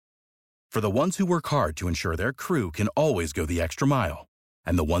For the ones who work hard to ensure their crew can always go the extra mile,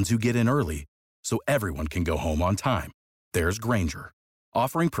 and the ones who get in early so everyone can go home on time, there's Grainger,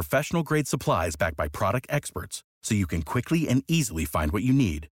 offering professional-grade supplies backed by product experts so you can quickly and easily find what you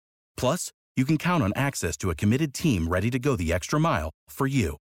need. Plus, you can count on access to a committed team ready to go the extra mile for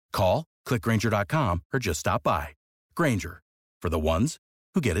you. Call, click Grainger.com, or just stop by. Grainger, for the ones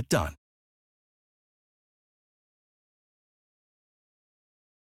who get it done.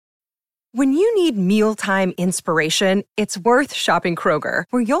 When you need mealtime inspiration, it's worth shopping Kroger,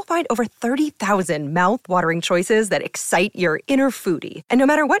 where you'll find over 30,000 mouth-watering choices that excite your inner foodie. And no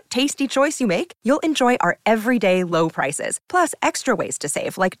matter what tasty choice you make, you'll enjoy our everyday low prices, plus extra ways to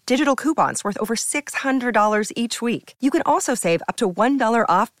save, like digital coupons worth over $600 each week. You can also save up to $1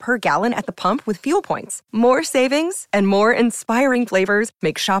 off per gallon at the pump with fuel points. More savings and more inspiring flavors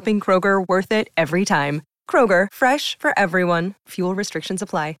make shopping Kroger worth it every time. Kroger, fresh for everyone. Fuel restrictions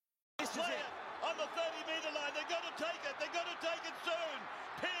apply. On the 30-metre line, they've got to take it. They've got to take it soon.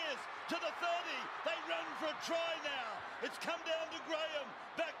 Pearce to the 30. They run for a try now. It's come down to Graham.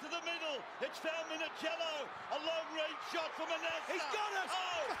 Back to the middle. It's found Minicello. A long-range shot from Manassa. He's got it.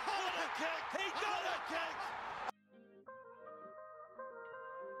 Oh, what a kick. He got a kick.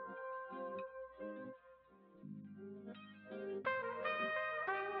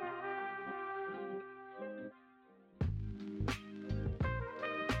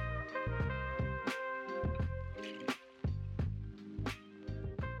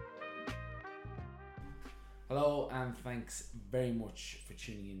 Hello and thanks very much for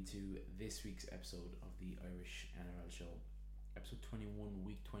tuning into this week's episode of the Irish NRL Show. Episode 21,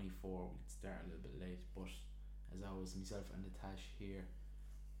 week 24. We can start a little bit late, but as always, myself and Natasha here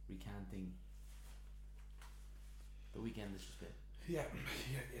recanting the weekend that's just been. Yeah.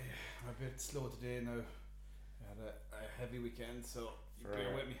 I'm a bit slow today now. I had a heavy weekend, so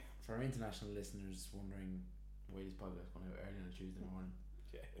bear with me. For our international listeners wondering why this podcast going out early on a Tuesday morning,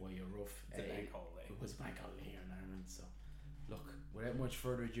 why you're rough. It's a bank holiday. It was a bank holiday here in Ireland, so look, without much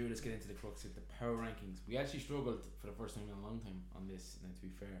further ado, let's get into the crux of the power rankings. We actually struggled for the first time in a long time on this, now to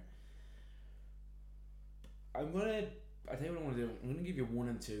be fair. I'll tell you what I want to do. I'm going to give you 1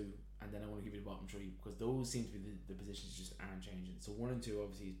 and 2, and then I want to give you the bottom 3, because those seem to be the positions just aren't changing. So 1 and 2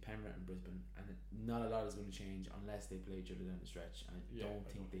 obviously is Penrith and Brisbane, and not a lot is going to change unless they play each other down the stretch, and I don't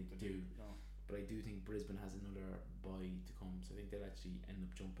think they do. No. But I do think Brisbane has another bye to come, so I think they'll actually end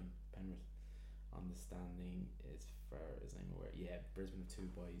up jumping Penrith on the standing as far as I'm aware. Yeah, Brisbane have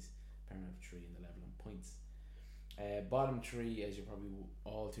 2 byes, Penrith have 3 in the level on points. Bottom 3, as you're probably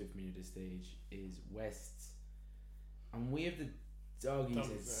all too familiar at this stage, is Wests, and we have the Doggies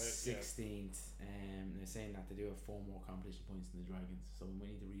at 16th. They're saying that they do have 4 more competition points than the Dragons, so we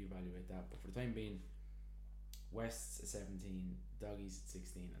might need to reevaluate that. But for the time being, Wests at 17, Doggies at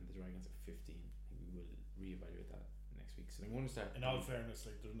 16, and the Dragons at 15. I think we will reevaluate that next week. So I'm going to start. In all fairness,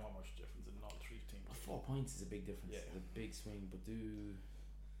 like, there's not much difference in all 3 teams. 4 points is a big difference. Yeah. It's a big swing, but and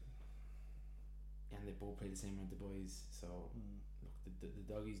they both play the same amount of boys. So look, the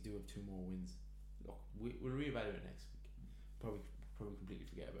Doggies do have 2 more wins. Look, we'll reevaluate next week. Probably completely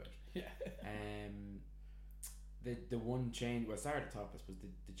forget about it. Yeah. The one change, well, sorry at the top, I suppose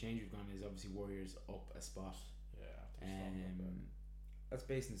the change we've gone is obviously Warriors up a spot. That's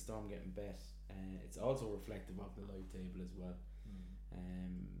based on Storm getting bet. It's also reflective of the live table as well.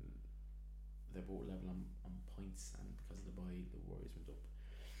 They're both level on points, and because of the bye, the Warriors went up.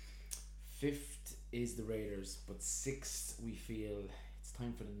 5th is the Raiders, but 6th we feel it's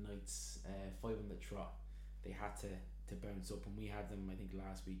time for the Knights. 5 on the trot. They had to bounce up, and we had them, I think,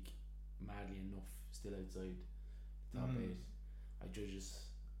 last week, madly enough, still outside the top 8. I judge us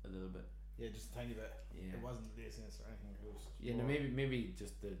a little bit. Yeah, just a tiny bit. Yeah. It wasn't laziness or anything. It was no, maybe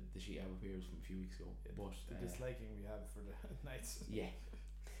just the sheet out of here from a few weeks ago. Yeah, but the disliking we have for the Knights. Yeah.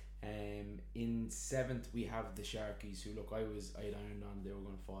 In 7th we have the Sharkies, who look, I had ironed on they were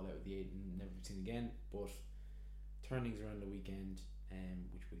going to fall out of the 8 and never be seen again, but turnings around the weekend,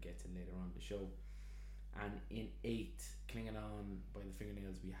 which we'll get to later on in the show. And in 8th, clinging on by the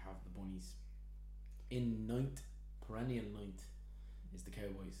fingernails, we have the Bunnies. In 9th, perennial 9th, is the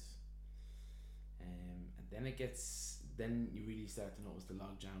Cowboys. And then you really start to notice the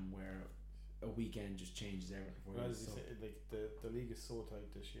logjam where a weekend just changes everything for you. As you say, like the league is so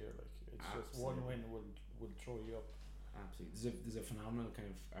tight this year. Like, it's just one win will throw you up. Absolutely. There's a phenomenal kind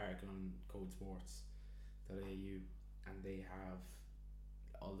of article on Code Sports .au, and they have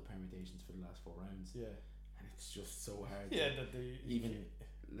all the permutations for the last 4 rounds. Yeah. And it's just so hard. Yeah, that they even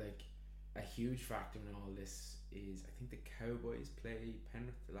like a huge factor in all this is I think the Cowboys play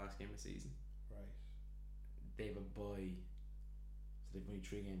Penrith the last game of the season. Right. They have a bye So they've only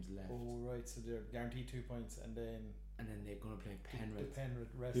 3 games left. Oh right, so they're guaranteed 2 points, and then they're going to play Penrith. The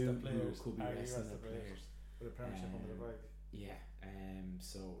Penrith rest who of players. could be Are the resting rest their of players with a premiership under the bag. Yeah.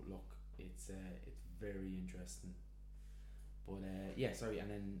 So look, it's very interesting. But yeah, sorry, and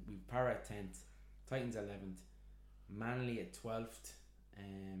then we've Para at 10th, Titans 11th, Manly at 12th.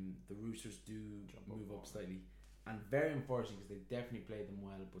 The Roosters do move up slightly, and very unfortunate because they definitely played them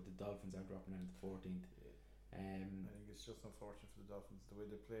well, but the Dolphins are dropping down to 14th. I think it's just unfortunate for the Dolphins the way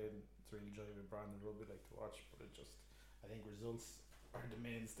they played. It's really enjoyable Brandon Rugby like to watch, but I think results are the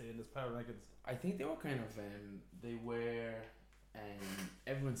mainstay in this power rankings. I think they were kind of they were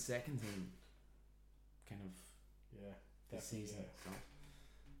everyone's second team kind of this season. So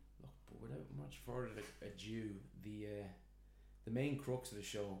look, but without much further ado, the main crux of the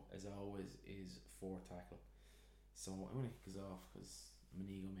show, as always, is fourth tackle. So I'm going to kick us off because I'm an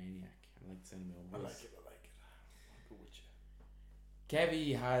egomaniac. I like to send me over. I like it. I'll go with you.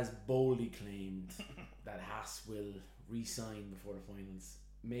 Kevy has boldly claimed that Haas will re-sign before the finals,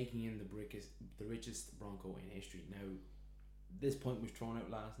 making him the richest Bronco in history. Now, this point was thrown out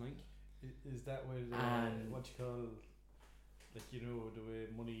last night. Is that what you call, like, you know, the way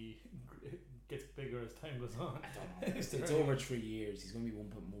money gets bigger as time goes on? I don't know. It's over 3 years. He's going to be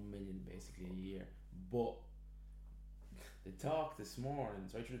 1.1 million basically a year. But the talk this morning,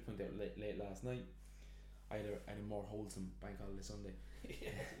 so I tried to point out late last night, I had a more wholesome bank holiday Sunday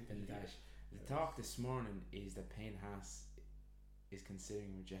than the dash. The talk this morning is that Payne Haas is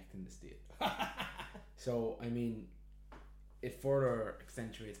considering rejecting this deal. So I mean, it further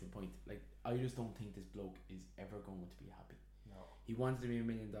accentuates my point. Like, I just don't think this bloke is ever going to be happy. No. He wanted to be $1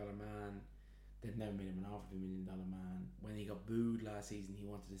 million man. They've never made him an offer of $1 million man. When he got booed last season, he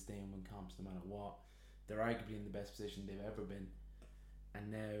wanted to stay and win comps no matter what. They're arguably in the best position they've ever been. And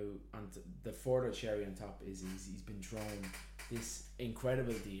now, the further cherry on top is he's been thrown this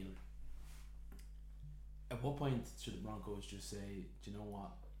incredible deal. At what point should the Broncos just say, do you know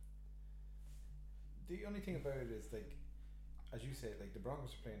what? The only thing about it is, like, as you say, like, the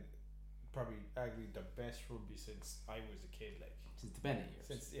Broncos are playing probably arguably the best rugby since I was a kid, like since the Bennett years.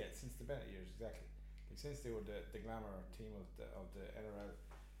 Since the Bennett years, exactly. Like, since they were the glamour team of the NRL.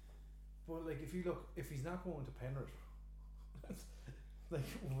 But like, if he's not going to Penrith, like,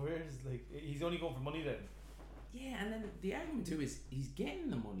 where's, like, he's only going for money then? Yeah, and then the argument too is he's getting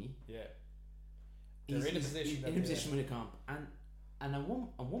the money. Yeah. He's in a position with a comp, and a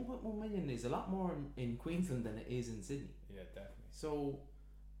 1.1 million is a lot more in Queensland than it is in Sydney. Yeah, definitely. So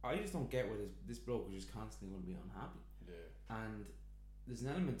I just don't get why this bloke is just constantly going to be unhappy. Yeah. And there's an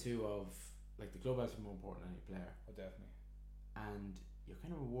element too of, like, the club has to be more important than any player. Oh, definitely. And you're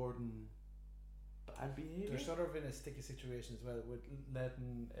kind of rewarding bad behaviour. They're sort of in a sticky situation as well with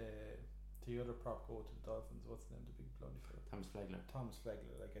letting the other prop go to the Dolphins. What's the name? The big bloody fella? Thomas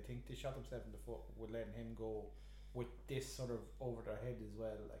Flegler. Like, I think they shot themselves in the foot with letting him go with this sort of over their head as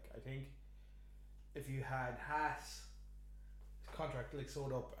well. Like, I think if you had Haas contract like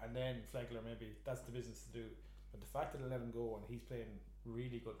sewed up and then Flegler, maybe that's the business to do. But the fact that they let him go and he's playing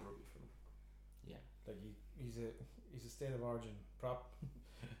really good rugby for them. Yeah. Like, he's a state of origin prop.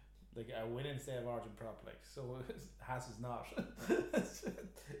 Like, a winning state of origin prop, like, so Haas is not.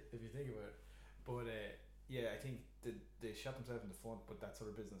 If you think about it. But yeah, I think they shot themselves in the foot, but that sort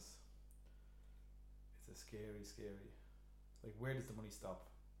of business, it's a scary. Like, where does the money stop?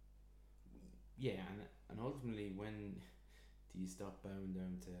 Yeah, and ultimately, when do you stop bowing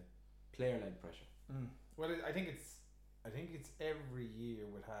down to player-led pressure? Well, I think it's every year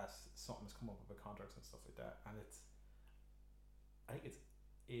with Haas something's come up with contracts and stuff like that, and I think it's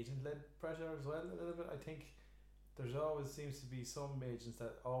agent-led pressure as well a little bit. I think there's always seems to be some agents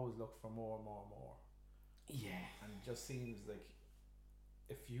that always look for more and more and more. Yeah. And it just seems like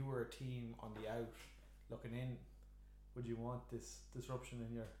if you were a team on the out looking in, would you want this disruption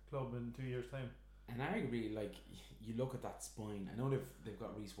in your club in 2 years' time? And arguably, like, you look at that spine. I know they've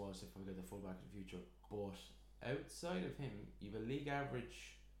got Reece Walsh, they've probably got the fullback of the future, but outside of him, you've a league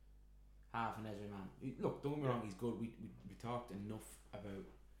average half an Ezra man. Look, don't get me wrong, he's good. We talked enough about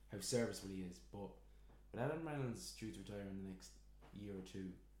how serviceable he is, but with Adam Reynolds due to retire in the next year or two,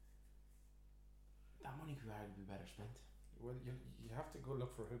 that money could arguably be better spent. Well, you have to go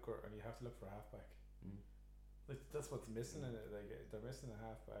look for a hooker and you have to look for a halfback. Like, that's what's missing in it. Like, they're missing a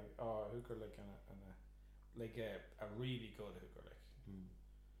halfback or a hooker, like, and a really good hooker, like.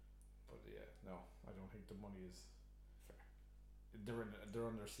 But yeah, no, I don't think the money is fair. They're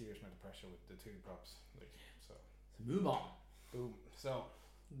under serious amount of pressure with the two props, like, so move on. Boom. So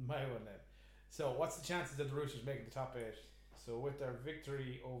my one then. So what's the chances that the Roosters making the top 8? So with their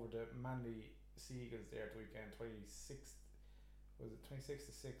victory over the Manly Sea Eagles there at the weekend, 26th was it 26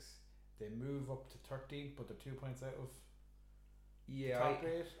 to 6? They move up to 13th, but they're 2 points out of top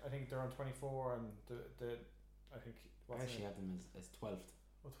 8. I think they're on 24, and the I think I actually have them as 12th.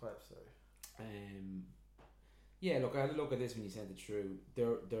 Oh, 12th, sorry. Yeah, look, I had a look at this when you sent it through.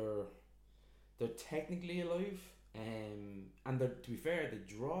 They're technically alive, and to be fair, the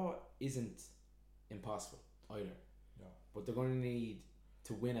draw isn't impossible either. No. But they're going to need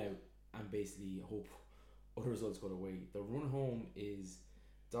to win out and basically hope other results go their way. The run home is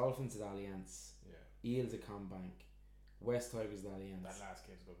Dolphins at Allianz, Eels at Combank, West Tigers at Allianz. That last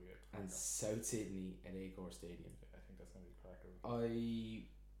game's going to be good. And South Sydney at Accor Stadium. Yeah, I think that's going to be cracker.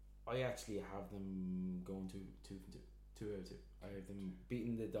 I actually have them going 2 out of 2. I have them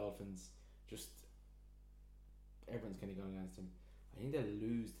beating the Dolphins. Just everyone's kind of going against them. I think they'll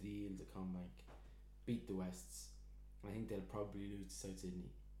lose to the Eels at Combank, beat the Wests. I think they'll probably lose to South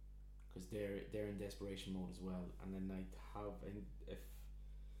Sydney because they're in desperation mode as well. And then if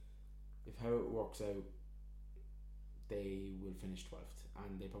how it works out, they will finish 12th,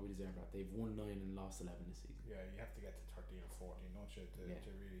 and they probably deserve that. They've won 9 and lost 11 this season. Yeah, you have to get to 13 or 14, don't you, to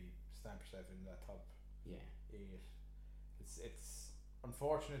really stamp yourself in that top 8. It's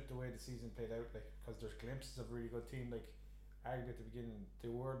unfortunate the way the season played out, like, because there's glimpses of a really good team. Like, argued at the beginning, they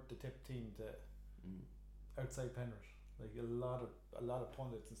were the tip team to outside Penrith. Like a lot of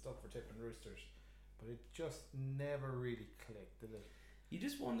pundits and stuff were tipping Roosters, but it just never really clicked, did it? You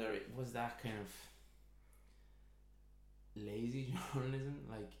just wonder, was that kind of lazy journalism?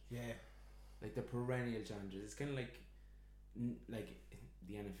 Like the perennial challenges. It's kind of like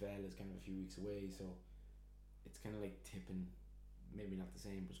the NFL is kind of a few weeks away, so it's kind of like tipping, maybe not the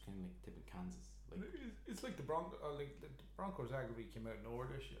same, but it's kind of like tipping Kansas. Like it's like the Broncos arguably came out in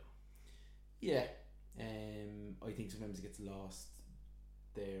order this year. Yeah, I think sometimes it gets lost.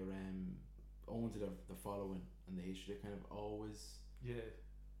 They're owing to the following and the history. They're kind of always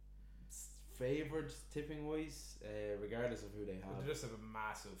favoured tipping wise, regardless of who they have. But they just have a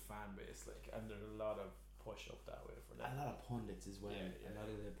massive fan base, like, and there's a lot of push up that way for them. A lot of pundits as well. A lot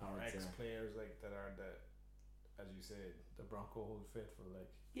of the pundits ex-players like that are as you say, the Bronco hold faithful, like.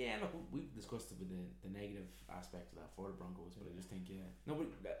 Yeah, look, we've discussed it with the negative aspect of that for the Broncos, but I just think no,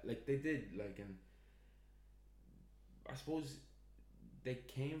 but like they did, like, and I suppose they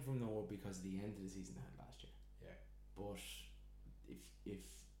came from nowhere because of the end of the season they had last year. Yeah. But if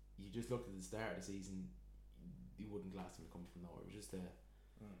you just looked at the start of the season, you wouldn't class them coming from nowhere. It was just a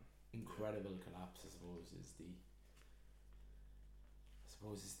incredible collapse, I suppose, is the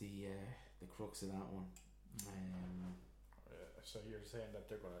crux of that one. So you're saying that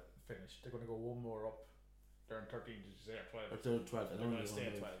they're going to finish? They're going to go one more up. They're in 13. Did you say 12? Or they're 12. They're going to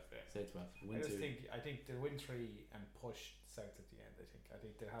stay at 12. Yeah. Stay at 12. I think they'll win 3 and push South at the end. I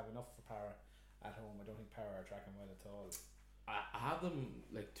think they'll have enough for Para at home. I don't think Para are tracking well at all. I have them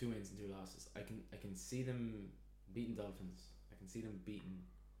like 2 wins and 2 losses. I can see them beating Dolphins. I can see them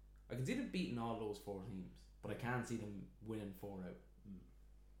beating all those 4 teams, but I can't see them winning 4 out.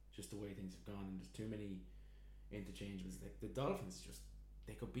 Just the way things have gone, and there's too many interchangeables. Like the Dolphins,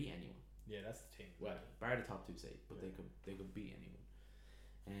 they could beat anyone. Yeah, that's the team. Well, bar the top 2 say, but they could beat anyone.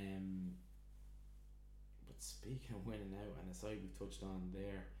 But speaking of winning out, and a side we've touched on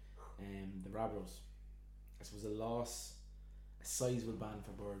there, the Rabbitohs. I suppose a sizable ban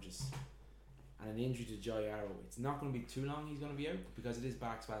for Burgess, and an injury to Jai Arrow. It's not going to be too long. He's going to be out because it is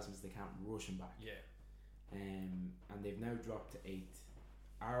back spasms. They can't rush him back. Yeah. And they've now dropped to 8th.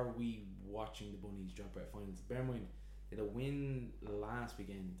 Are we watching the Bunnies drop out finals? Bear in mind, they had a win last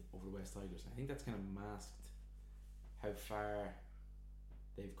weekend over the West Tigers. I think that's kind of masked how far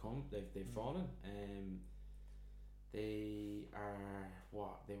they've come. They've fallen. They are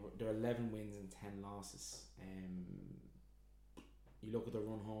they're 11 wins and 10 losses. You look at the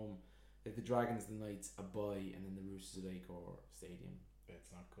run home. They have the Dragons, the Knights, a bye, and then the Roosters at Accor Stadium.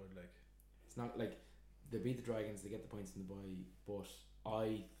 It's not good. Like, it's not like they beat the Dragons. They get the points in the bye, but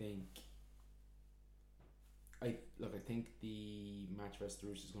I think the match versus the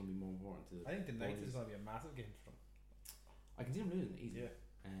Roosters is going to be more important to. I think the Knights is going to be a massive game for them. I can see them losing easily. Yeah.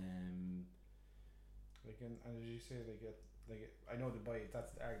 And as you say, I know the bye.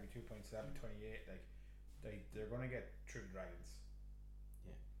 That's arguably 2 points. So that'd be 28. Like, they're going to get through the Dragons.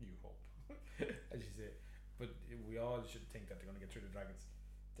 Yeah. You hope, as you say, but we all should think that they're going to get through the Dragons.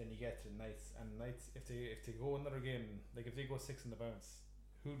 Then you get to Knights, and Knights, if they go another game, like if they go 6 in the bounce,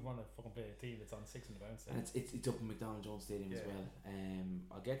 who'd want to fucking play a team that's on 6 in the bounce? And it's up in McDonald Jones Stadium as well.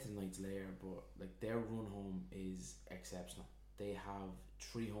 I'll get to the Knights later, but like their run home is exceptional. They have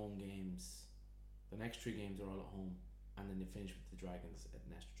 3 home games. The next 3 games are all at home, and then they finish with the Dragons at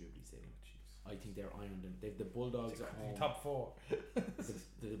National Jubilee Stadium. Jeez. I think they're ironed. They've the Bulldogs at home. Top 4.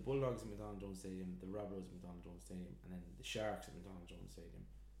 the Bulldogs at McDonald Jones Stadium, the Rabbitohs at McDonald Jones Stadium, and then the Sharks at McDonald Jones Stadium,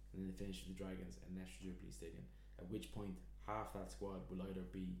 and then they finish with the Dragons at National Jubilee Stadium. At which point, half that squad will either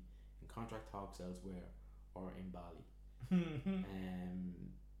be in contract talks elsewhere or in Bali.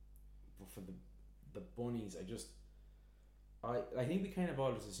 But for the Bunnies, I think we kind of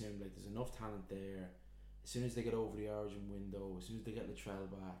always assumed like there's enough talent there. As soon as they get over the Origin window, as soon as they get Latrell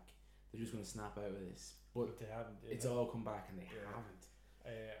back, they're just going to snap out of this. But they haven't. It's all come back and they haven't.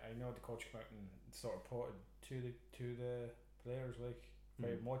 I know the coach came out and sort of put to the players like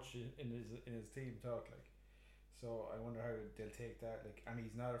very much in his team talk like. So I wonder how they'll take that like, and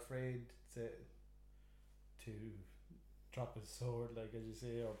he's not afraid to drop his sword like as you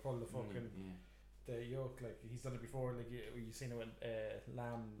say, or pull the fucking the yoke like he's done it before. Like you seen it with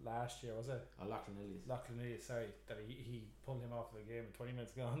Lamb last year, was it? Lachlan Ilias, sorry, that he pulled him off of the game 20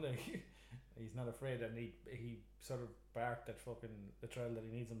 minutes gone. Like he's not afraid, and he sort of barked at fucking the trial that he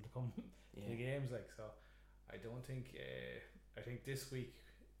needs him to come to the games like. So I don't think I think this week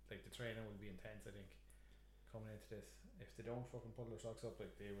like the training will be intense. I think coming into this, if they don't fucking pull their socks up,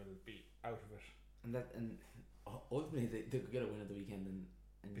 like they will be out of it. And ultimately they could get a win at the weekend and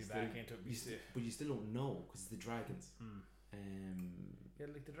be back into it. But you still don't know because it's the Dragons.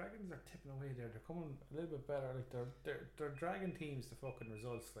 Like the Dragons are tipping away there. They're coming a little bit better. Like they're dragging teams to fucking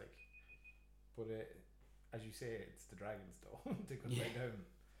results. Like, but as you say, it's the Dragons though. They could lay down.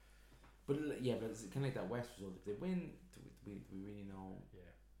 But it's kind of like that West result. If they win, we really know.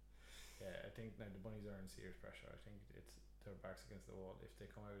 Yeah, I think now the Bunnies are in serious pressure. I think it's their backs against the wall. If they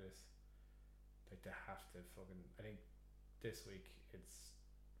come out of this, like they have to fucking. I think this week it's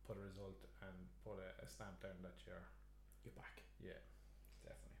put a result and put a stamp down that you're back. Yeah,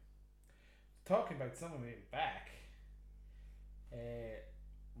 definitely. Talking about someone maybe back,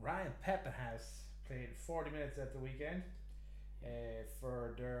 Ryan Peppenhouse played 40 minutes at the weekend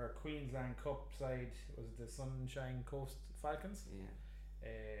for their Queensland Cup side. Was it the Sunshine Coast Falcons?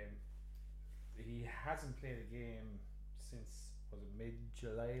 He hasn't played a game since, was it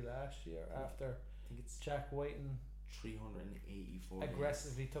mid-July last year, after I think it's Jack Whiten 384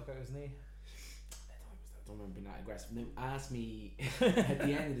 aggressively took out his knee. I don't remember being that aggressive. Now ask me at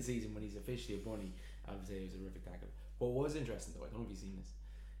the end of the season when he's officially a bunny, I would say it was a horrific tackle. What was interesting though, I don't know if you've seen this,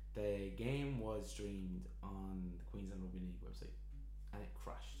 the game was streamed on the Queensland Rugby League website and it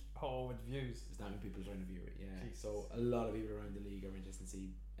crashed. Oh, with views. There's that many people trying to view it, Jesus. So a lot of people around the league are interested to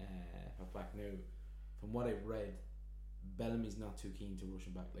see back now. From what I've read, Bellamy's not too keen to rush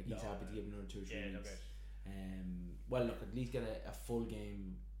him back. Like he's happy to give him another 2 or 3 weeks. Well, look, at least get a full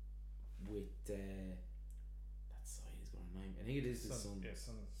game with that side is going to nine. I think it is the Sun. Yeah,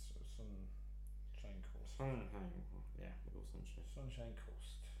 Sunshine Coast. Yeah, we'll go Sunshine. Sunshine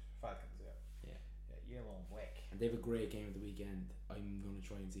Coast Falcons. Yeah, yellow and black. And they have a great game at the weekend. I'm going to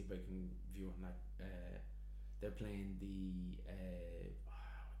try and see if I can view on that. They're playing the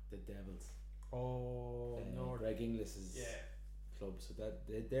Devils. Oh, no. Greg Inglis's club, so that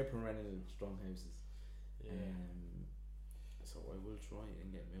they're perennial strong houses. So I will try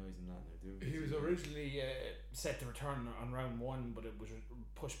and get my eyes on that now. He was originally set to return on round 1, but it was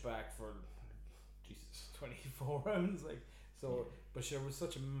pushed back for 24 rounds. Like so, but there was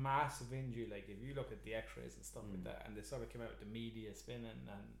such a massive injury. Like if you look at the X-rays and stuff like that, and they sort of came out with the media spinning,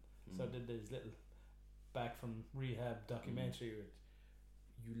 and so did this little back from rehab documentary. Which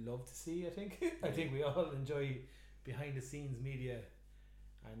you love to see, I think. I think we all enjoy behind the scenes media,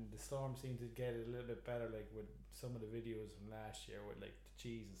 and the Storm seemed to get it a little bit better, like with some of the videos from last year with like the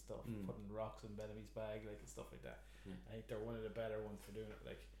cheese and stuff, putting rocks in Bellamy's bag, like and stuff like that. I think they're one of the better ones for doing it,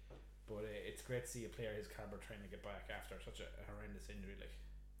 like. But it's great to see a player his caliber trying to get back after such a horrendous injury, like.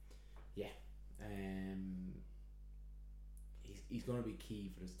 He's going to be key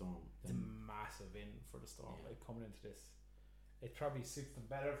for the Storm. It's a massive in for the Storm, like coming into this. It probably suits them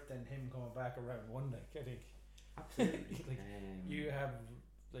better than him coming back around 1, like I think. Absolutely. Like you have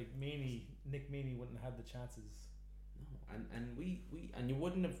like Nick Meaney wouldn't have had the chances. No, and we and you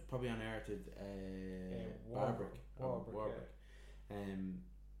wouldn't have probably unearthed Warbrick. And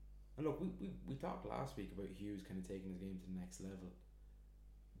look, we talked last week about Hughes kind of taking his game to the next level,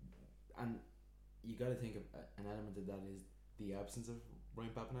 and you got to think of an element of that is the absence of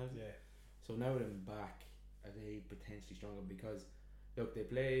Ryan Papenhuyzen. So now with him back, are they potentially stronger? Because look, they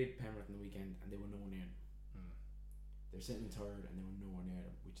played Penrith on the weekend and they were nowhere near them. They're sitting in 3rd and they were nowhere near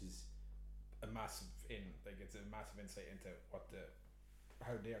them, which is a massive it's a massive insight into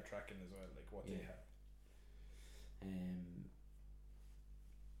how they are tracking as well, like what they have.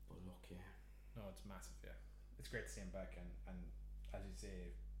 But look, no, it's massive. It's great to see him back, and as you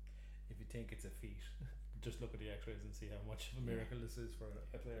say, if you think it's a feat, just look at the X-rays and see how much of a miracle this is for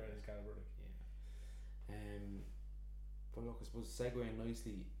a player of his caliber. But look, I suppose segueing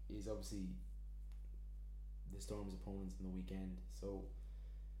nicely is obviously the Storm's opponents in the weekend. So,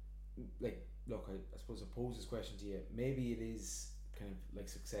 like, look, I suppose I pose this question to you. Maybe it is kind of like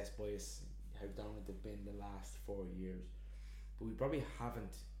success bias, how dominant they've been the last 4 years, but we probably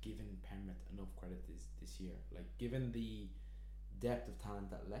haven't given Penrith enough credit this year. Like, given the depth of talent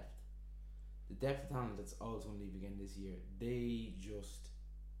that left, the depth of talent that's always going to leave again this year, they just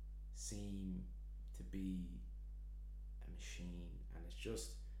seem to be a machine, and it's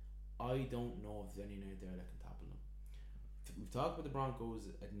just, I don't know if there's anyone out there that can topple them. We've talked about the Broncos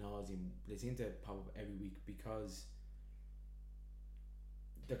ad nauseum. They seem to pop up every week because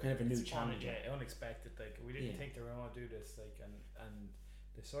they're kind of a new challenge. Yeah, unexpected. Like, we didn't think they were going to do this. Like, and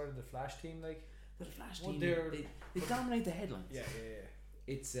they're sort of the Flash team. Like, they're the Flash team. They dominate the headlines. Yeah.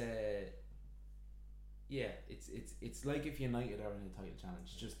 It's it's like if United are in a title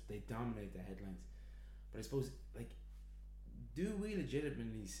challenge. Just they dominate the headlines. But I suppose, like, do we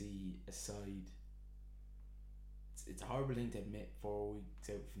legitimately see a side? It's a horrible thing to admit 4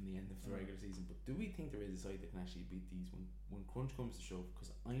 weeks out from the end of the regular season, but do we think there is a side that can actually beat these when crunch comes to shove? Because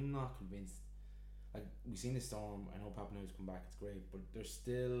I'm not convinced. Like, we've seen the Storm. I know Papenau's come back, it's great, but there's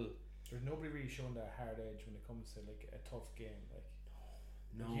nobody really showing their hard edge when it comes to like a tough game. Like,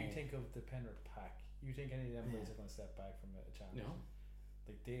 no. Like, you think of the Penrith pack. You think any of them guys are going to step back from a challenge? No.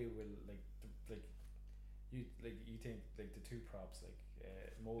 Like, they will. You think like the two props, like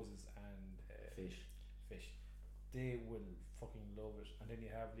Moses and Fish. They will fucking love it, and then you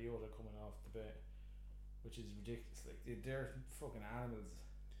have Leota coming off the bat, which is ridiculous. Like, they're fucking animals.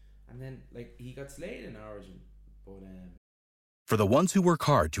 And then, like, he got slayed in Origin, but For the ones who work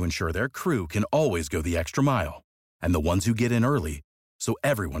hard to ensure their crew can always go the extra mile, and the ones who get in early so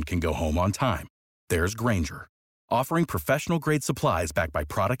everyone can go home on time, there's Grainger, offering professional-grade supplies backed by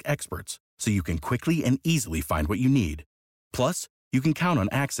product experts, so you can quickly and easily find what you need. Plus, you can count on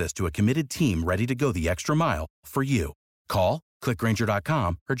access to a committed team ready to go the extra mile for you. Call, click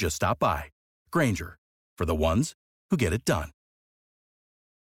Grainger.com, or just stop by. Grainger, for the ones who get it done.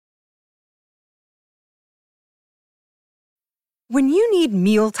 When you need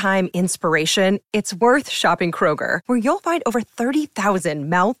mealtime inspiration, it's worth shopping Kroger, where you'll find over 30,000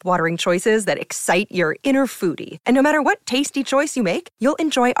 mouth-watering choices that excite your inner foodie. And no matter what tasty choice you make, you'll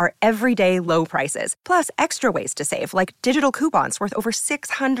enjoy our everyday low prices, plus extra ways to save, like digital coupons worth over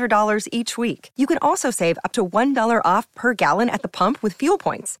 $600 each week. You can also save up to $1 off per gallon at the pump with fuel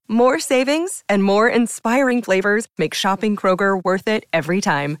points. More savings and more inspiring flavors make shopping Kroger worth it every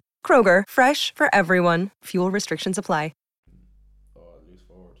time. Kroger, fresh for everyone. Fuel restrictions apply.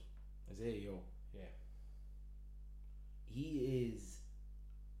 He is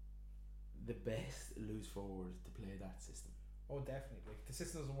the best loose forward to play that system. Oh, definitely. Like, the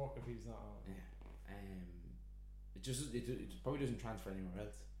system doesn't work if he's not on. Yeah. It probably doesn't transfer anywhere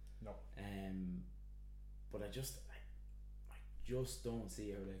else. No. But I just don't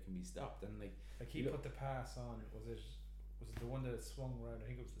see how that can be stopped. And like he put the pass on. Was it the one that swung around? I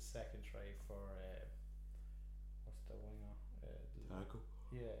think it was the second try for what's the winger? Taco.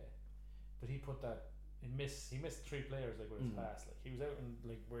 Yeah, but he put that. He missed 3 players like with his pass. Like, he was out in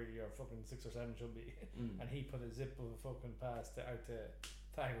like where your fucking 6 or 7 should be, and he put a zip of a fucking pass out to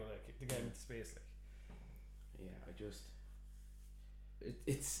tackle, like, to get him into space. Like, yeah,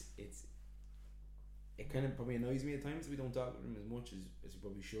 it kind of probably annoys me at times we don't talk about him as much as we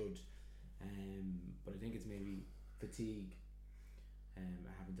probably should, but I think it's maybe fatigue. I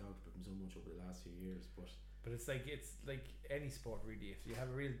haven't talked about him so much over the last few years, but it's like any sport really. If you have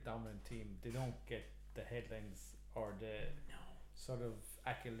a real dominant team, they don't get the headlines or the sort of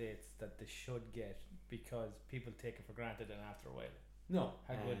accolades that they should get, because people take it for granted, and after a while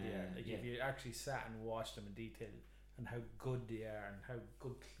how good they are. Like, if you actually sat and watched them in detail, and how good they are, and how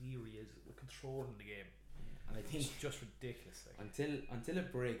good Cleary is with controlling the game, and I think it's just ridiculous. Like, until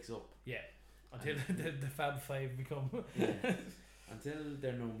it breaks up, until the Fab Five become until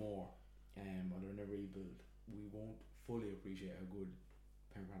they're no more, or they're in a rebuild, we won't fully appreciate how good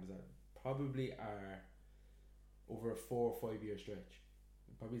Penrith Panthers are. Probably are, over a 4 or 5 year stretch,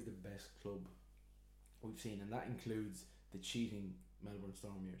 probably is the best club we've seen, and that includes the cheating Melbourne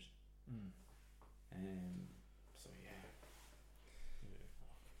Storm years. So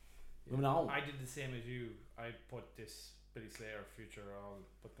moving on. I did the same as you. I put this Billy Slater future all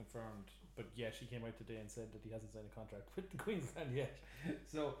but confirmed, but she came out today and said that he hasn't signed a contract with the Queensland yet.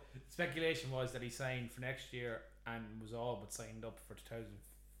 So speculation was that he signed for next year and was all but signed up for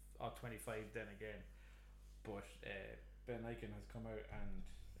 2025 then again. But Ben Eichen has come out and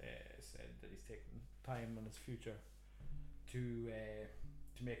said that he's taking time on his future to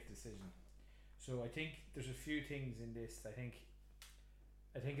make a decision. So I think there's a few things in this. I think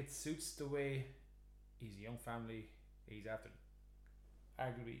it suits the way he's a young family. He's after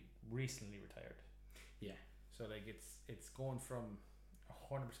arguably recently retired. Yeah. So like it's going from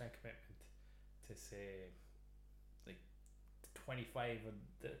 100% commitment to say like 25 of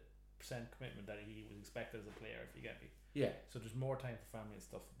the percent commitment that he was expected as a player, if you get me. Yeah. So there's more time for family and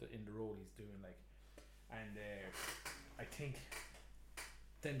stuff in the role he's doing, like, and I think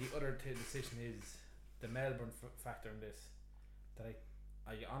then the other decision is the Melbourne factor in this. That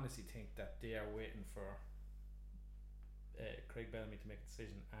I honestly think that they are waiting for Craig Bellamy to make a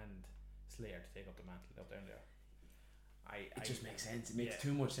decision and Slayer to take up the mantle out down there. It just makes sense. It makes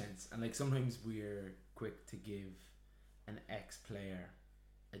too much sense. And like sometimes we're quick to give an ex-player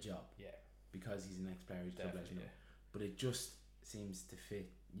a job. Yeah. Because he's an ex-player, he's club legend. Yeah. But it just seems to fit.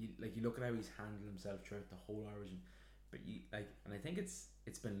 You look at how he's handled himself throughout the whole origin. But and I think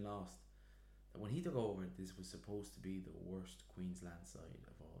it's been lost that when he took over, this was supposed to be the worst Queensland side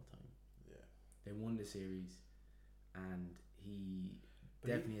of all time. Yeah. They won the series, and he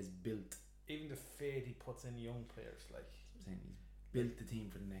definitely has built. Even the faith he puts in young players, like I'm saying, he's built the team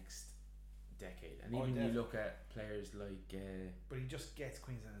for the next decade. And even you look at players like but he just gets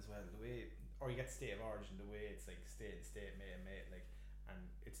Queensland as well, the way, or he gets State of Origin, the way it's like state, mate, like, and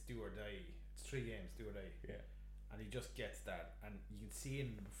it's do or die. It's 3 games, do or die. Yeah. And he just gets that, and you can see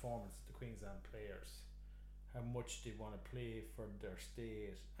in the performance of the Queensland players how much they want to play for their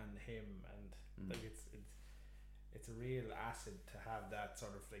state and him, and like it's a real asset to have that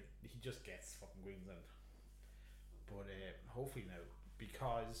sort of, like, he just gets fucking Queensland. But hopefully now,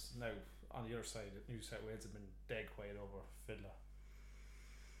 because now on the other side, New South Wales have been dead quiet over Fiddler.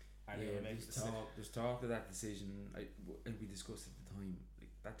 And there's talk of that decision. And we discussed at the time,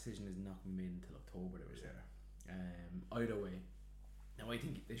 like, that decision is not going to be made until October. They were saying. Either way, now I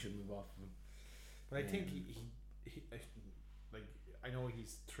think they should move off of him. But I think he like, I know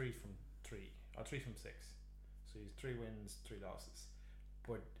he's 3 from 3 or 3 from 6. So he's 3 wins, 3 losses.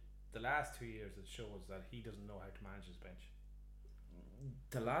 But the last 2 years, it shows that he doesn't know how to manage his bench.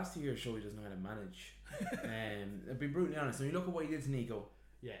 The last 2 years show he doesn't know how to manage. I'll be brutally honest. When you look at what he did to Nico,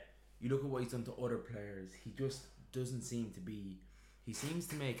 you look at what he's done to other players, he just doesn't seem to be. He seems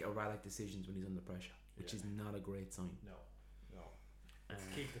to make erratic decisions when he's under pressure, which is not a great sign. No. Let's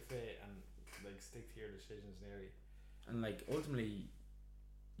keep the faith and like stick to your decisions nearly. And like ultimately,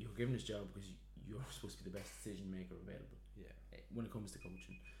 you're given this job because you're supposed to be the best decision maker available. Yeah. When it comes to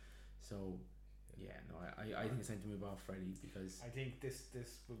coaching, so I think it's time to move off Freddie, because I think this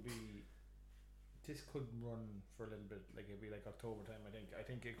could run for a little bit, like it'd be like October time. I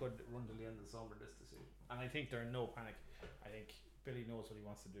think it could run till the end of the summer, this decision, and I think they're in no panic. I think Billy knows what he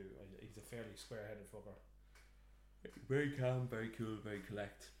wants to do. He's a fairly square-headed fucker. Very calm, very cool, very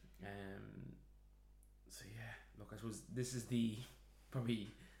collect. So yeah, look, I suppose this is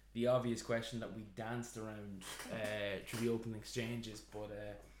probably the obvious question that we danced around through the open exchanges, but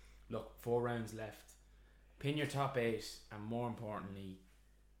look, 4 rounds left. Pin your top 8, and more importantly,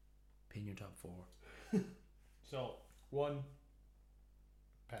 pin your top 4. So 1,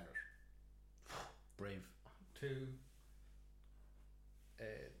 Penrith. Brave. 2,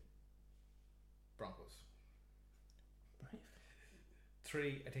 Broncos. Brave.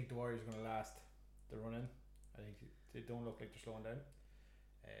 3, I think the Warriors are going to last the run in. I think they don't look like they're slowing down.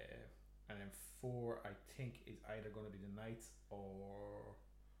 And then 4, I think, is either going to be the Knights or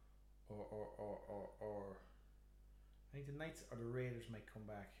I think the Knights or the Raiders might come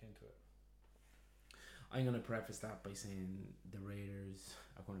back into it. I'm going to preface that by saying the Raiders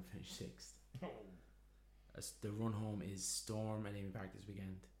are going to finish 6th. As the run home is Storm at Amy Park this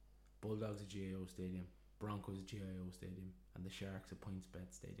weekend, Bulldogs at GIO Stadium, Broncos at GIO Stadium, and the Sharks at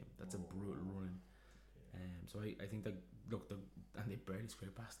PointsBet Stadium. That's a brutal run. So I think that and they barely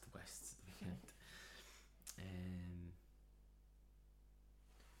scrape past the West the weekend.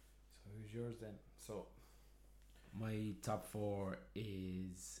 So who's yours then? So my top 4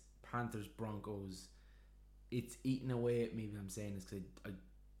 is Panthers, Broncos. It's eating away at me when I'm saying this, because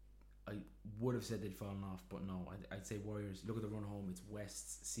I would have said they'd fallen off, but no, I'd say Warriors. Look at the run home. It's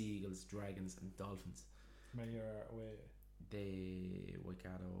Wests, Seagulls, Dragons and Dolphins. How many are away? The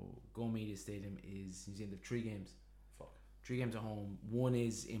Waikato Go Media Stadium is New Zealand. 3 games. 3 games at home. 1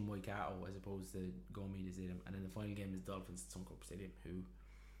 is in Waikato as opposed to Go Media Stadium, and then the final game is Dolphins at Suncorp Stadium, who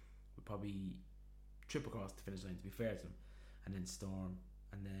would probably trip across the finish line, to be fair to them, and then Storm,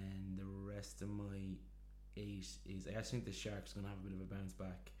 and then the rest of my 8 is, I think the Sharks are going to have a bit of a bounce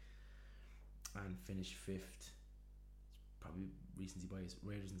back and finish 5th. probably recency bias.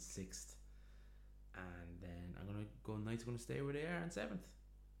 Raiders in 6th, and then I'm gonna go. Knights are gonna stay where they are in 7th.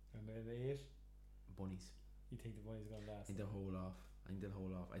 And then the 8 Bunnies. You think the Bunnies gonna last? I think they'll hold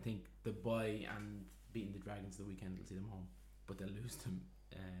off. I think the bye and beating the Dragons the weekend will see them home, but they'll lose them.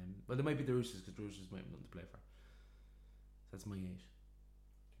 Well, they might be the Roosters because the Roosters might have nothing to play for. So that's my 8.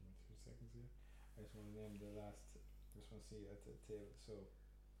 Give me 2 seconds here. I just want to name the last. I just want to see at the table. So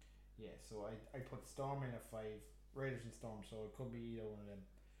yeah, so I put Storm in at 5, Raiders and Storm. So it could be either one of them.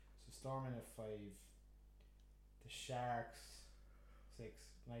 So Storm in at 5, the Sharks 6,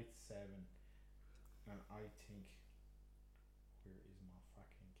 Knights 7, and I think. Where is my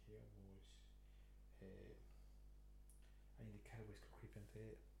fucking Cowboys? I think the Cowboys could creep into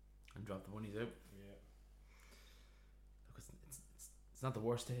 8 and drop the Bunnies out. Yeah. Look, it's not the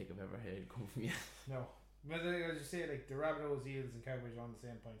worst take I've ever heard come from you. No, but as you say, like the Rabbitohs, Eels, and Cowboys are on the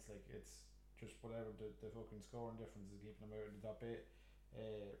same points. Like it's just whatever the fucking scoring difference is keeping them out of the top 8.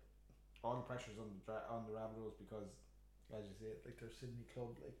 All the pressure's on the Rabbitohs because, as you say, like they're Sydney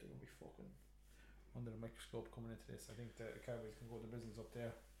club, like they're gonna be fucking under the microscope coming into this. I think the Cowboys can go the business up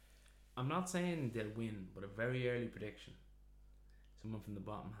there. I'm not saying they'll win, but a very early prediction: someone from the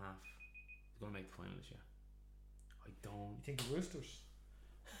bottom half is going to make the final this year. I don't. You think the Roosters?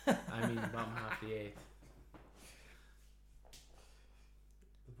 I mean, the bottom half of the 8th.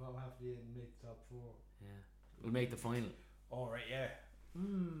 The bottom half of the 8th make the top 4. Yeah, we'll make the final. All right, yeah.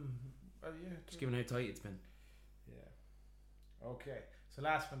 Well, yeah. Just given how tight it's been. Yeah. Okay. So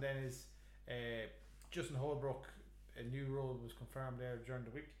last one then is Justin Holbrook. A new role was confirmed there during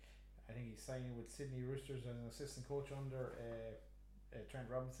the week. I think he's signing with Sydney Roosters as an assistant coach under Trent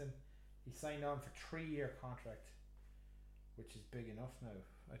Robinson. He signed on for 3-year contract, which is big enough now.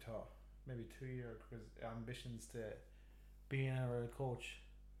 I thought maybe 2-year because ambitions to be an NRL coach.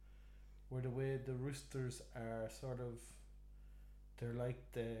 Where the way the Roosters are sort of, they're like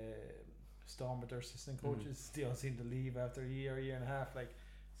the Storm with their assistant coaches. They all seem to leave after a year and a half. Like,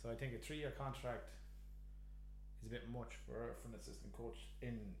 so I think a 3-year contract is a bit much for an assistant coach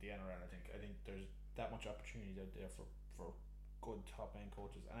in the NRL. I think there's that much opportunity out there for good top end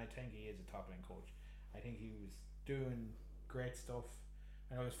coaches, and I think he is a top end coach. I think he was doing great stuff.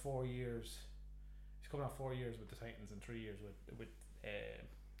 I know it was 4 years. He's coming off 4 years with the Titans and 3 years with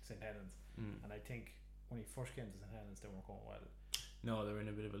St. Helens, and I think when he first came to St. Helens, they weren't going well. No, they were in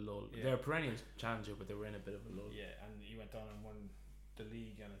a bit of a lull. Yeah. They're a perennial challenger, but they were in a bit of a lull. Yeah, and he went on and won the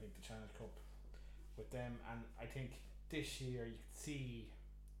league and I think the Challenge Cup with them. And I think this year you could see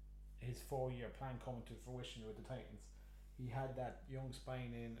his 4-year plan coming to fruition with the Titans. He had that young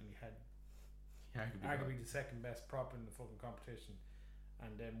spine in, and he had arguably the second best prop in the fucking competition,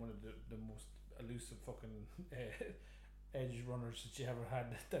 and then one of the most elusive fucking edge runners that you ever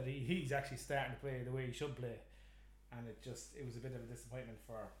had. That he's actually starting to play the way he should play. And it was a bit of a disappointment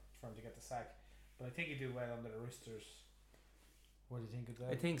for him to get the sack. But I think he did well under the Roosters. What do you think of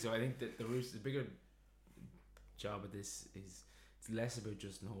that? I think so. I think that the Roosters, the bigger job of this is it's less about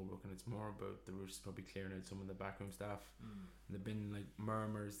Justin Holbrook and it's more about the Roosters probably clearing out some of the backroom staff. And there've been like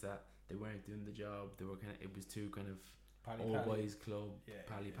murmurs that they weren't doing the job. They were it was too kind of old boys club,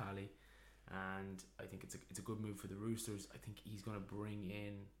 pally. And I think it's a good move for the Roosters. I think he's going to bring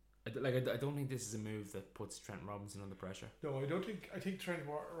in. I don't think this is a move that puts Trent Robinson under pressure. No, I don't think. I think Trent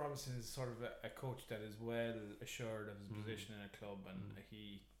Robinson is sort of a coach that is well assured of his position in a club, and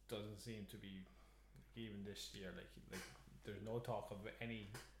he doesn't seem to be, even this year. Like there's no talk of any,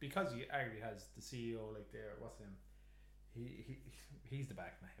 because he arguably has the CEO like there. What's him? He's the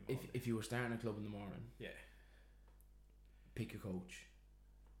back of him. If you were starting a club in the morning, pick a coach.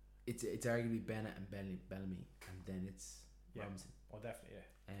 It's arguably Bennett and Bellamy, and then it's Robinson. Oh, definitely, yeah.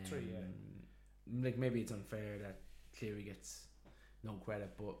 3, like maybe it's unfair that Cleary gets no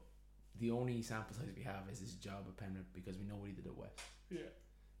credit, but the only sample size we have is his job at Penrith because we know what he did at West. Yeah.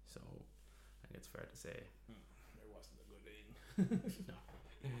 So I think it's fair to say there wasn't a good in. No.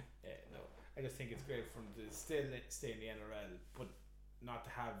 No. I just think it's great for him to still stay in the NRL, but not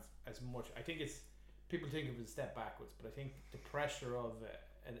to have as much. I think it's people think of it as a step backwards, but I think the pressure of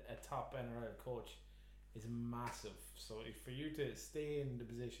a top NRL coach is massive. So for you to stay in the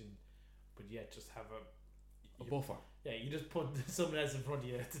position but yet just have a buffer, you just put someone else in front of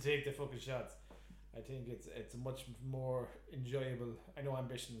you to take the fucking shots. I think it's a much more enjoyable. I know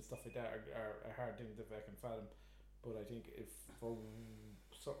ambition and stuff like that are hard things if I can fathom, but I think if for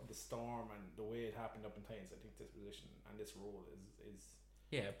sort of the Storm and the way it happened up in Titans, I think this position and this role is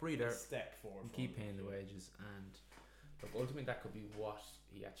breather, a step forward. Keep paying the wages, and look, ultimately that could be what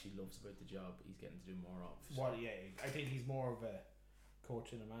he actually loves about the job he's getting to do more of. So. Well, I think he's more of a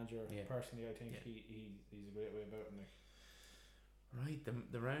coach and a manager. Personally, I think he's a great way about him. Right,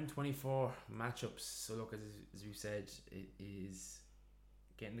 the round 24 matchups. So look, as we said, it is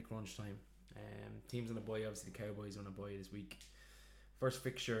getting the crunch time. Teams on a bye. Obviously, the Cowboys on a bye this week. First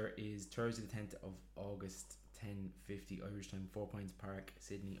fixture is Thursday the 10th of August, 10:50 Irish time, 4 Points Park,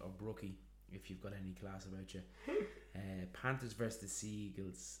 Sydney or Brookie, if you've got any class about you. Panthers versus the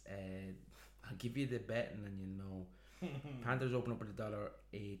Seagulls. I'll give you the betting and you'll know. Panthers open up at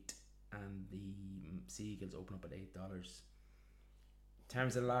 $1.08 and the Seagulls open up at $8. In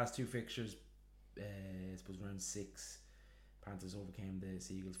terms of the last two fixtures, I suppose round 6, Panthers overcame the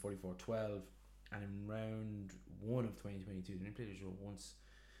Seagulls 44-12, and in round 1 of 2022, they only played the show once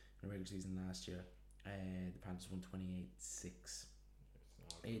in the regular season last year, the Panthers won 28-6.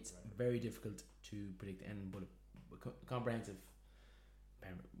 It's very difficult to predict the end, but a comprehensive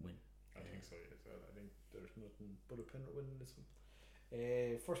win. I think so, yes. I think there's nothing but a Penrith win in this one.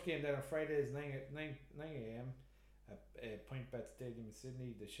 First game then on Friday is 9 a.m. at Point Bet Stadium in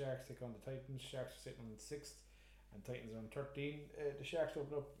Sydney. The Sharks take on the Titans. Sharks are sitting on 6th and Titans are on 13. The Sharks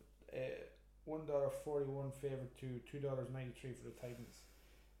open up $1.41 favourite to $2.93 for the Titans.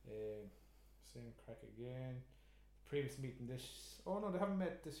 Same crack again. Previous meeting they haven't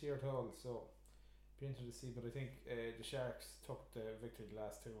met this year at all, so be interested to see. But I think the Sharks took the victory the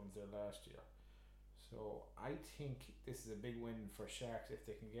last two ones there last year, so I think this is a big win for Sharks if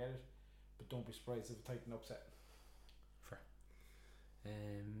they can get it, but don't be surprised if a Titan upset. Fair.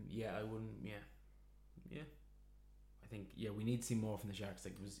 I wouldn't. I think we need to see more from the Sharks.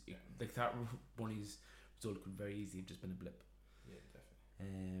 Like that Bunnies result could very easily have just been a blip. Yeah,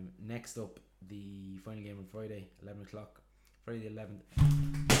 definitely. Next up, the final game on Friday, 11 o'clock. Friday the 11th.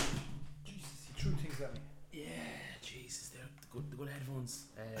 Jesus, he threw things at me. Yeah, Jesus, they're the good headphones.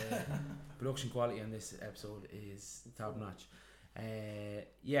 Production quality on this episode is top notch.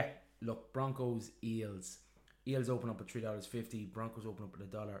 Look, Broncos, Eels. Eels open up at $3.50. Broncos open up at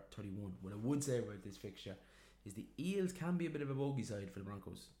 $1.31. What I would say about this fixture is the Eels can be a bit of a bogey side for the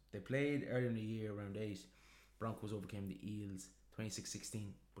Broncos. They played earlier in the year, around 8. Broncos overcame the Eels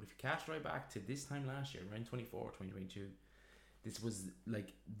 26-16. But if you cast right back to this time last year, around 2022, this was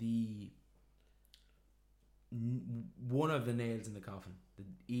like one of the nails in the coffin. The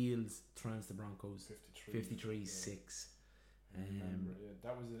Eels trounced the Broncos 53-6.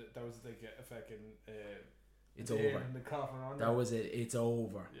 That was like a fucking it's over. In the coffin on that was it. It's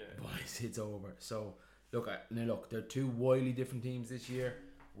over, boys. It's over. So look, they're two wildly different teams this year.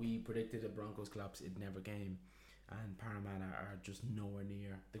 We predicted a Broncos collapse. It never came, and Parramatta are just nowhere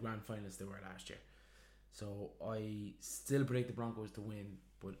near the grand finalists they were last year. So I still predict the Broncos to win,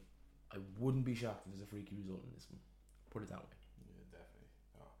 but I wouldn't be shocked if there's a freaky result in this one. Put it that way. Yeah, definitely.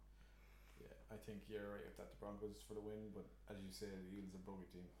 Oh, yeah, I think you're right with that. The Broncos for the win, but as you said, the Eels are a bogey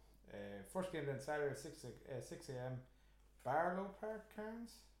team. First game then Saturday 6 a.m. Barlow Park,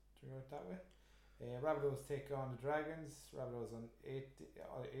 Cairns. Do you go it that way? Rabbitohs take on the Dragons. Rabbitohs on 8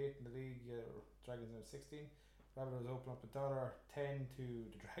 in the league. Dragons on 16. Rabbitohs open up $1.10 to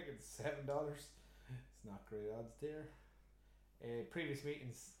the Dragons $7. It's not great odds there. Previous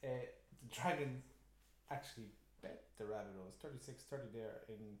meetings, the Dragons actually bet the Rabbitohs 36-30 there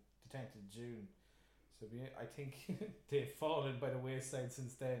in the 10th of June. So I think they've fallen by the wayside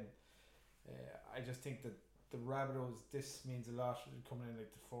since then. I just think that the Rabbitohs, this means a lot coming in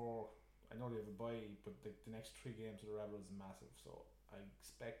like the 4. I know they have a bye, but the next 3 games of the Rabbitohs is massive. So I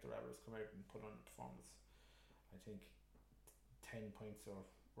expect the Rabbitohs to come out and put on a performance. I think 10 points or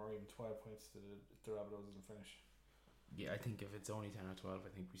even 12 points to the Rabbitohs doesn't finish. Yeah, I think if it's only 10 or 12,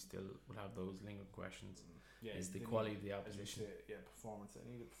 I think we still will have those lingering questions. Yeah, is the quality of the opposition. Performance. I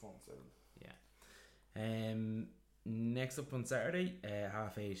need a performance out of them. Yeah. Next up on Saturday,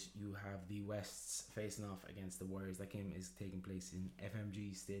 8:30, you have the Wests facing off against the Warriors. That game is taking place in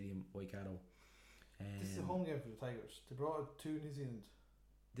FMG Stadium, Waikato. This is a home game for the Tigers. They brought it to New Zealand.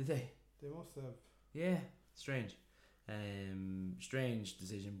 Did they? They must have. Yeah, strange. Strange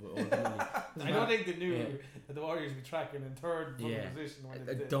decision, but ultimately I don't think they knew that the Warriors would be tracking in third position. When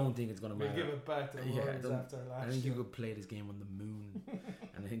I don't think it's going to matter. We'll give it back to the Warriors after last. I think you could play this game on the moon,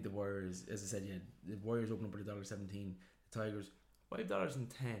 and I think the Warriors, as I said, the Warriors open up at $1.17. The Tigers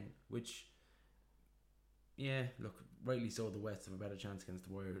 $5.10, which, look, rightly so. The West have a better chance against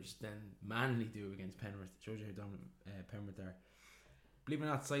the Warriors than Manly do against Penrith. It shows you how dominant Penrith are. Believe it or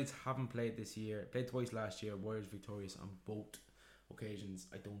not, sides haven't played this year. Played twice last year. Warriors victorious on both occasions.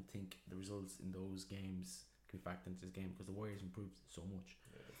 I don't think the results in those games can be factored into this game because the Warriors improved so much.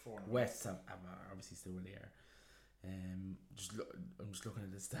 West are obviously still where they are. I'm just looking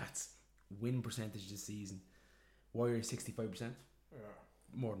at the stats. Win percentage this season. Warriors 65%.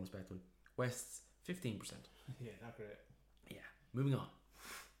 More than respectable. West's 15%. Yeah, not great. Yeah. Moving on.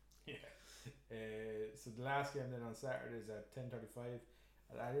 Yeah. So the last game then on Saturday is at 10:35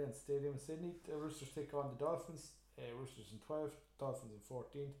 at Allianz Stadium in Sydney. The Roosters take on the Dolphins. Roosters in 12th, Dolphins in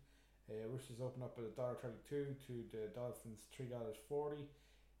 14th. Roosters open up at $1.32 to the Dolphins $3.40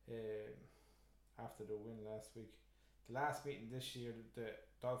 after the win last week. The last meeting this year, the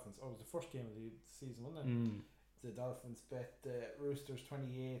Dolphins, it was the first game of the season, wasn't it? The Dolphins bet the Roosters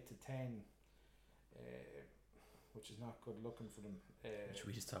 28-10, which is not good looking for them. Which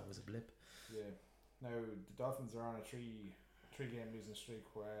we just thought was a blip. Yeah. Now the Dolphins are on a three game losing streak,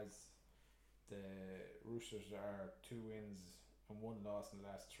 whereas the Roosters are 2 wins and 1 loss in the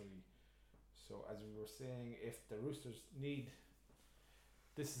last 3. So as we were saying, if the Roosters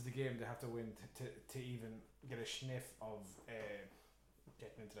this is the game they have to win to even get a sniff of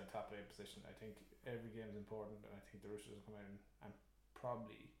getting into the top 8 position. I think every game is important, and I think the Roosters will come out and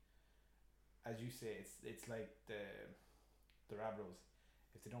probably, as you say, it's like the Rabbitohs.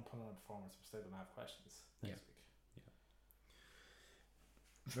 If they don't put on a performance, we're still going to have questions next week.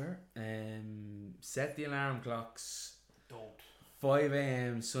 Fair. Set the alarm clocks. Don't. 5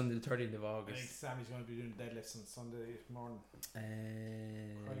 a.m. Sunday the 30th of August. I think Sammy's going to be doing deadlifts on Sunday morning.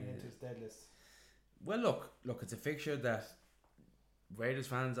 Running into his deadlifts. Well, look, it's a fixture that Raiders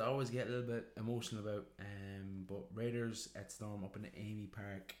fans always get a little bit emotional about. But Raiders at Storm up in Amy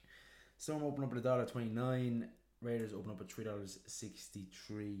Park. Storm open up at $1.29. Raiders open up at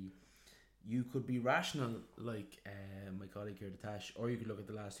 $3.63. You could be rational like my colleague here, Tash, or you could look at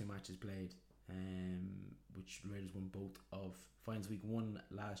the last 2 matches played, which the Raiders won both of. Finals week 1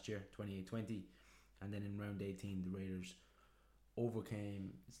 last year, 28-20, and then in round 18 the Raiders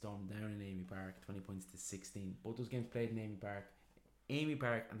overcame Storm down in Amy Park, 20 points to 16. Both those games played in Amy Park. Amy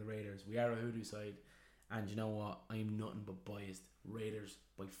Park and the Raiders, we are a hoodoo side, and you know what, I'm nothing but biased. Raiders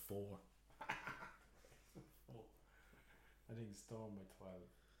by 4. I think Storm by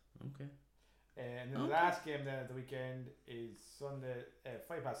 12. Okay. And then the last game then at the weekend is Sunday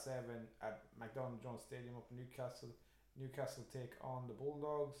 7:05 at McDonald Jones Stadium up in Newcastle. Newcastle take on the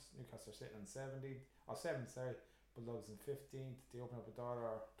Bulldogs. Newcastle are sitting on 7th, Bulldogs in 15th. They open up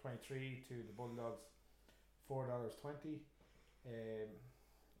 $1.23 to the Bulldogs, $4.20.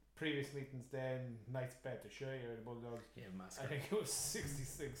 Previous meetings then, Knights bet to Shire the Bulldogs. Yeah, massacre. I think it was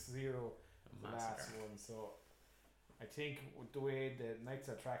 66-0 the last one. So I think with the way the Knights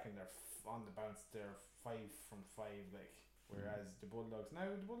are tracking, they're on the bounce. They're 5 from 5, like, whereas the Bulldogs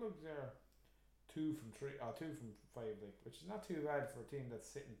are 2 from 5, like, which is not too bad for a team that's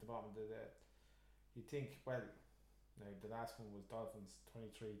sitting at the bottom of the. You think, well, now the last one was Dolphins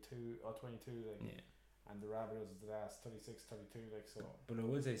 23-2 or 22, like, and the Rabbitohs the last 36-32, like, so. But I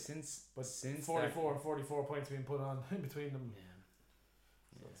would say since 44 points being put on in between them. Yeah.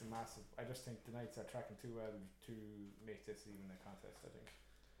 So it's a massive. I just think the Knights are tracking too well to make this even a contest. I think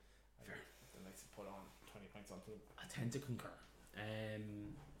the Knights have put on 20 points onto them. I tend to concur.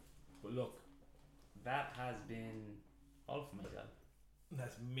 But look, that has been all for myself.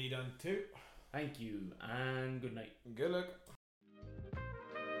 That's me done too. Thank you and good night. Good luck.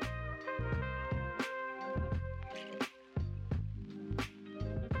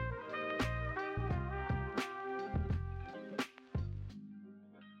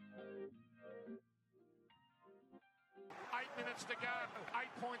 To go, 8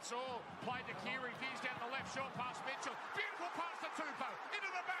 points all. Play to Keary, he's down the left, short pass Mitchell. Beautiful pass to Tupou, into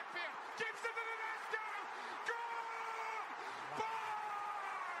the backfield. Gibson to the net, gone! Bye!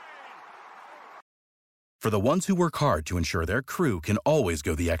 For the ones who work hard to ensure their crew can always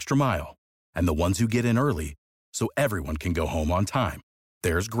go the extra mile, and the ones who get in early so everyone can go home on time,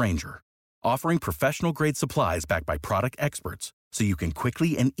 there's Grainger, offering professional-grade supplies backed by product experts so you can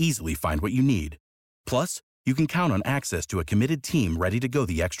quickly and easily find what you need. Plus, you can count on access to a committed team ready to go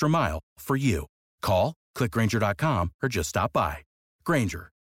the extra mile for you. Call, click Grainger.com, or just stop by.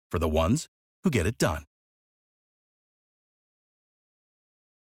 Grainger, for the ones who get it done.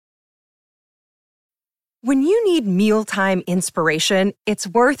 When you need mealtime inspiration, it's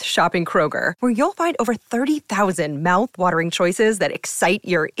worth shopping Kroger, where you'll find over 30,000 mouth-watering choices that excite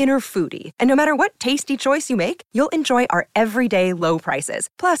your inner foodie. And no matter what tasty choice you make, you'll enjoy our everyday low prices,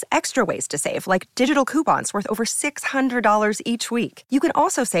 plus extra ways to save, like digital coupons worth over $600 each week. You can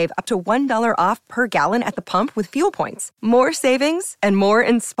also save up to $1 off per gallon at the pump with fuel points. More savings and more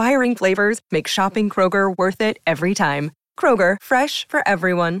inspiring flavors make shopping Kroger worth it every time. Kroger, fresh for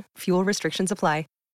everyone. Fuel restrictions apply.